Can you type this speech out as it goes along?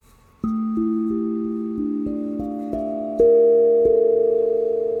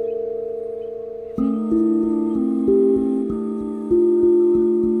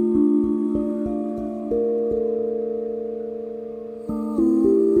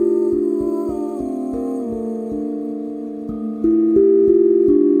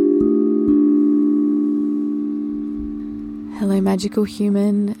magical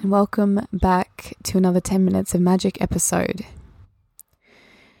human, and welcome back to another 10 Minutes of Magic episode.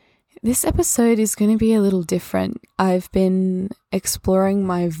 This episode is going to be a little different. I've been exploring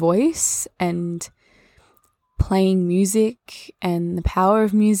my voice and playing music and the power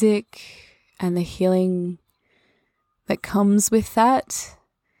of music and the healing that comes with that.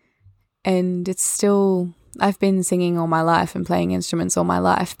 And I've been singing all my life and playing instruments all my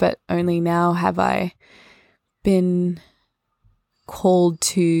life, but only now have I been called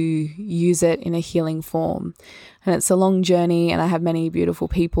to use it in a healing form. And it's a long journey, and I have many beautiful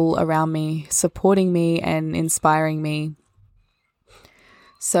people around me supporting me and inspiring me.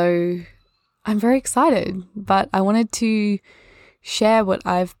 So I'm very excited, but I wanted to share what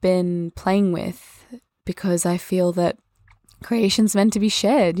I've been playing with because I feel that creation's meant to be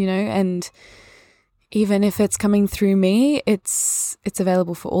shared, and even if it's coming through me, it's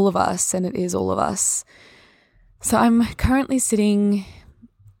available for all of us, and it is all of us. So I'm currently sitting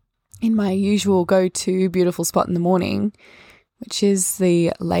in my usual go-to beautiful spot in the morning, which is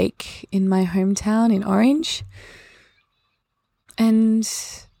the lake in my hometown in Orange. And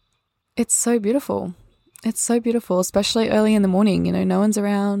it's so beautiful. It's so beautiful, especially early in the morning. No one's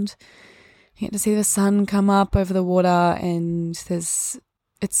around. You get to see the sun come up over the water, and it's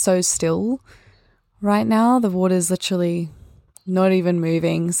so still right now. The water's literally not even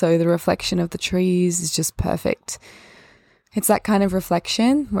moving, so the reflection of the trees is just perfect. It's that kind of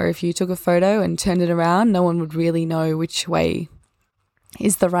reflection where if you took a photo and turned it around, no one would really know which way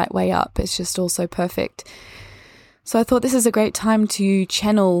is the right way up. It's just all so perfect. So I thought this is a great time to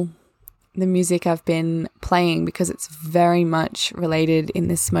channel the music I've been playing because it's very much related in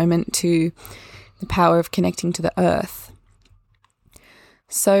this moment to the power of connecting to the earth.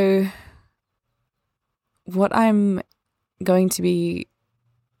 So what I'm going to be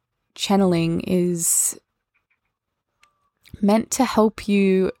channeling is meant to help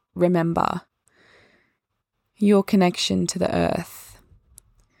you remember your connection to the earth.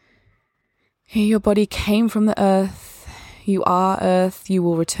 Your body came from the earth. You are earth. You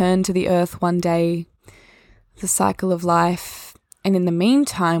will return to the earth one day. The cycle of life. And in the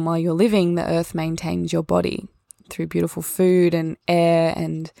meantime, while you're living, the earth maintains your body through beautiful food and air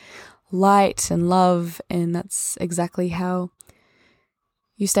and light and love, and that's exactly how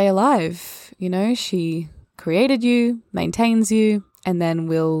you stay alive. She created you, maintains you, and then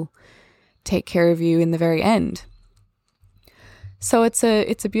will take care of you in the very end. So it's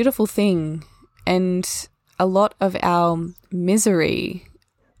a beautiful thing, and a lot of our misery,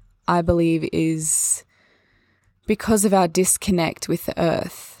 I believe, is because of our disconnect with the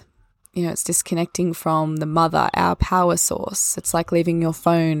earth. It's disconnecting from the mother, our power source. It's like leaving your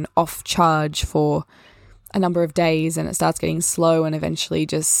phone off charge for a number of days and it starts getting slow and eventually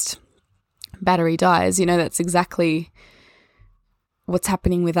just battery dies. That's exactly what's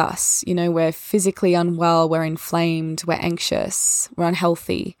happening with us. We're physically unwell, we're inflamed, we're anxious, we're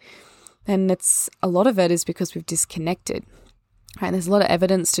unhealthy. And a lot of it is because we've disconnected. Right? And there's a lot of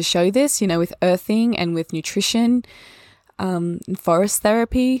evidence to show this, with earthing and with nutrition, and forest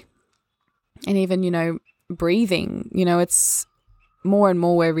therapy. And even, breathing, it's more and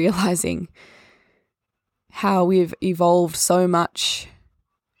more we're realizing how we've evolved so much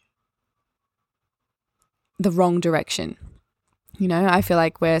the wrong direction. I feel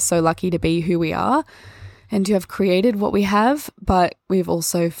like we're so lucky to be who we are and to have created what we have, but we've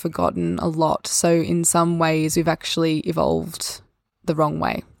also forgotten a lot. So in some ways, we've actually evolved the wrong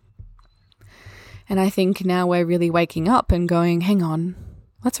way. And I think now we're really waking up and going, hang on,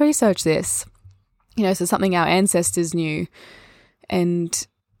 let's research this. So something our ancestors knew and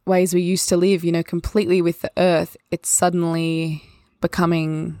ways we used to live, completely with the earth, it's suddenly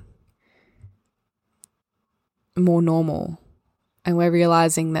becoming more normal. And we're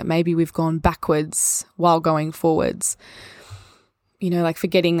realizing that maybe we've gone backwards while going forwards. Like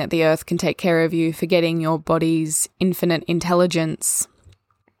forgetting that the earth can take care of you, forgetting your body's infinite intelligence,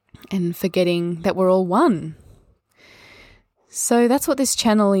 and forgetting that we're all one. So that's what this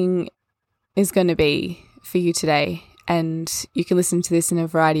channeling is going to be for you today. And you can listen to this in a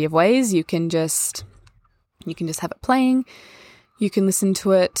variety of ways. You can just have it playing. You can listen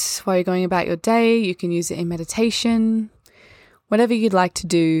to it while you're going about your day. You can use it in meditation. Whatever you'd like to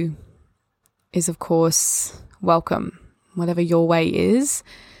do is, of course, welcome. Whatever your way is.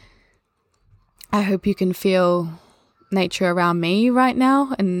 I hope you can feel nature around me right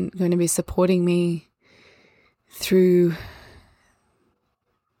now and going to be supporting me through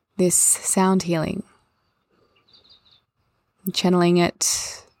this sound healing. I'm channeling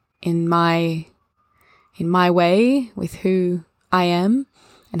it in my way with who I am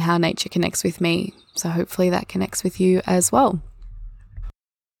and how nature connects with me. So hopefully that connects with you as well.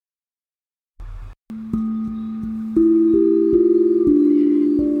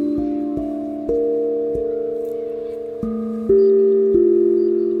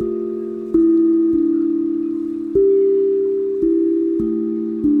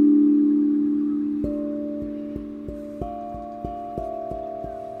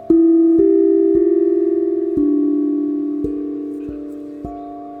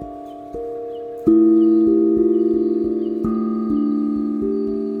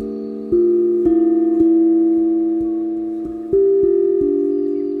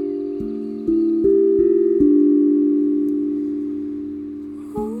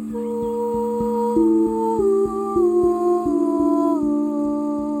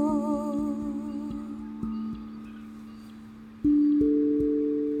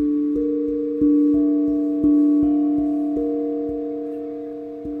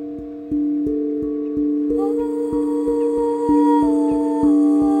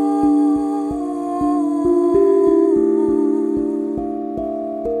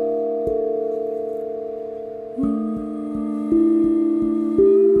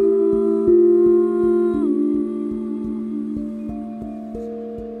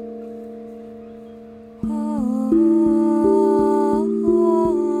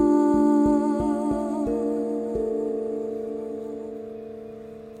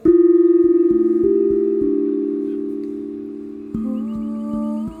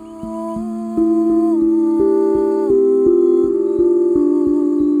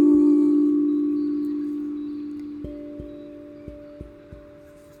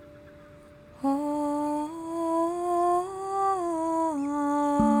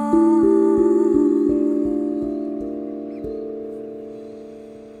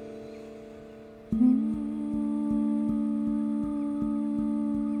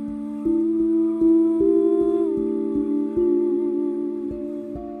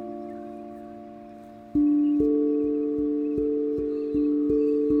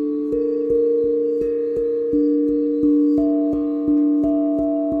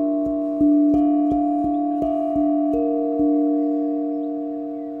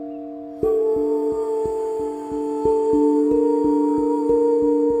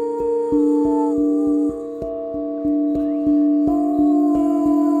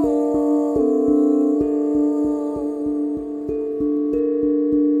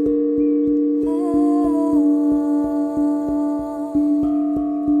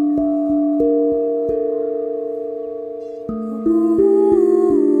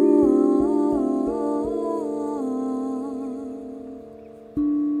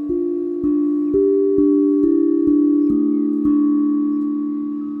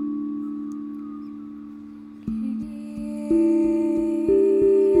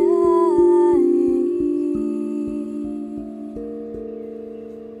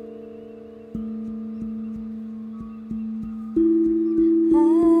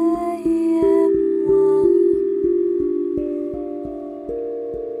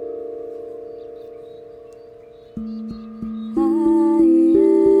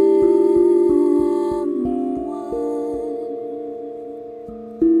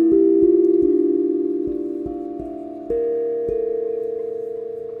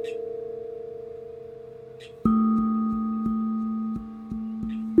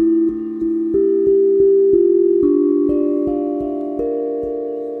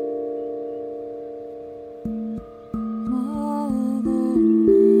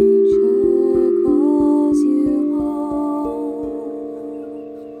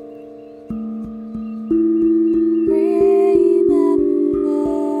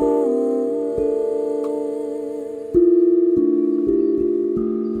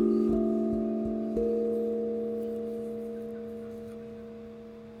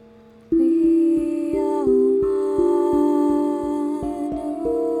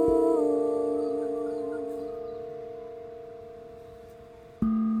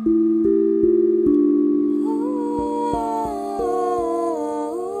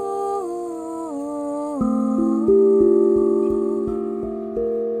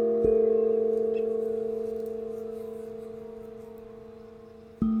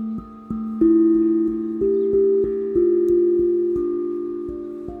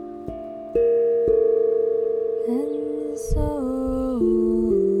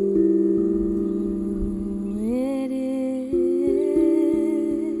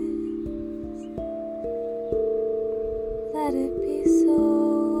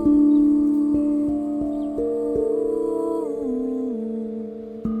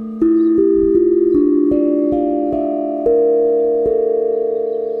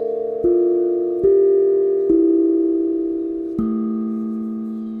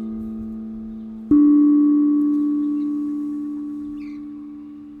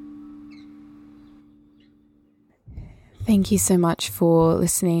 Thank you so much for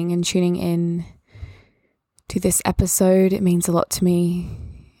listening and tuning in to this episode. It means a lot to me.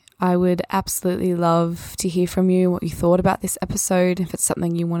 I would absolutely love to hear from you, what you thought about this episode, if it's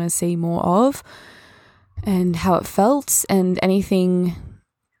something you want to see more of, and how it felt, and anything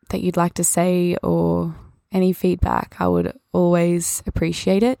that you'd like to say or any feedback. I would always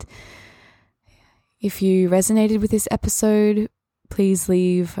appreciate it. If you resonated with this episode, please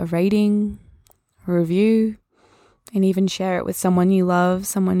leave a rating, a review, and even share it with someone you love,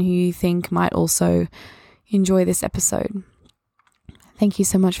 someone who you think might also enjoy this episode. Thank you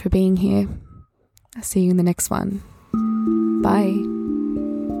so much for being here. I'll see you in the next one. Bye.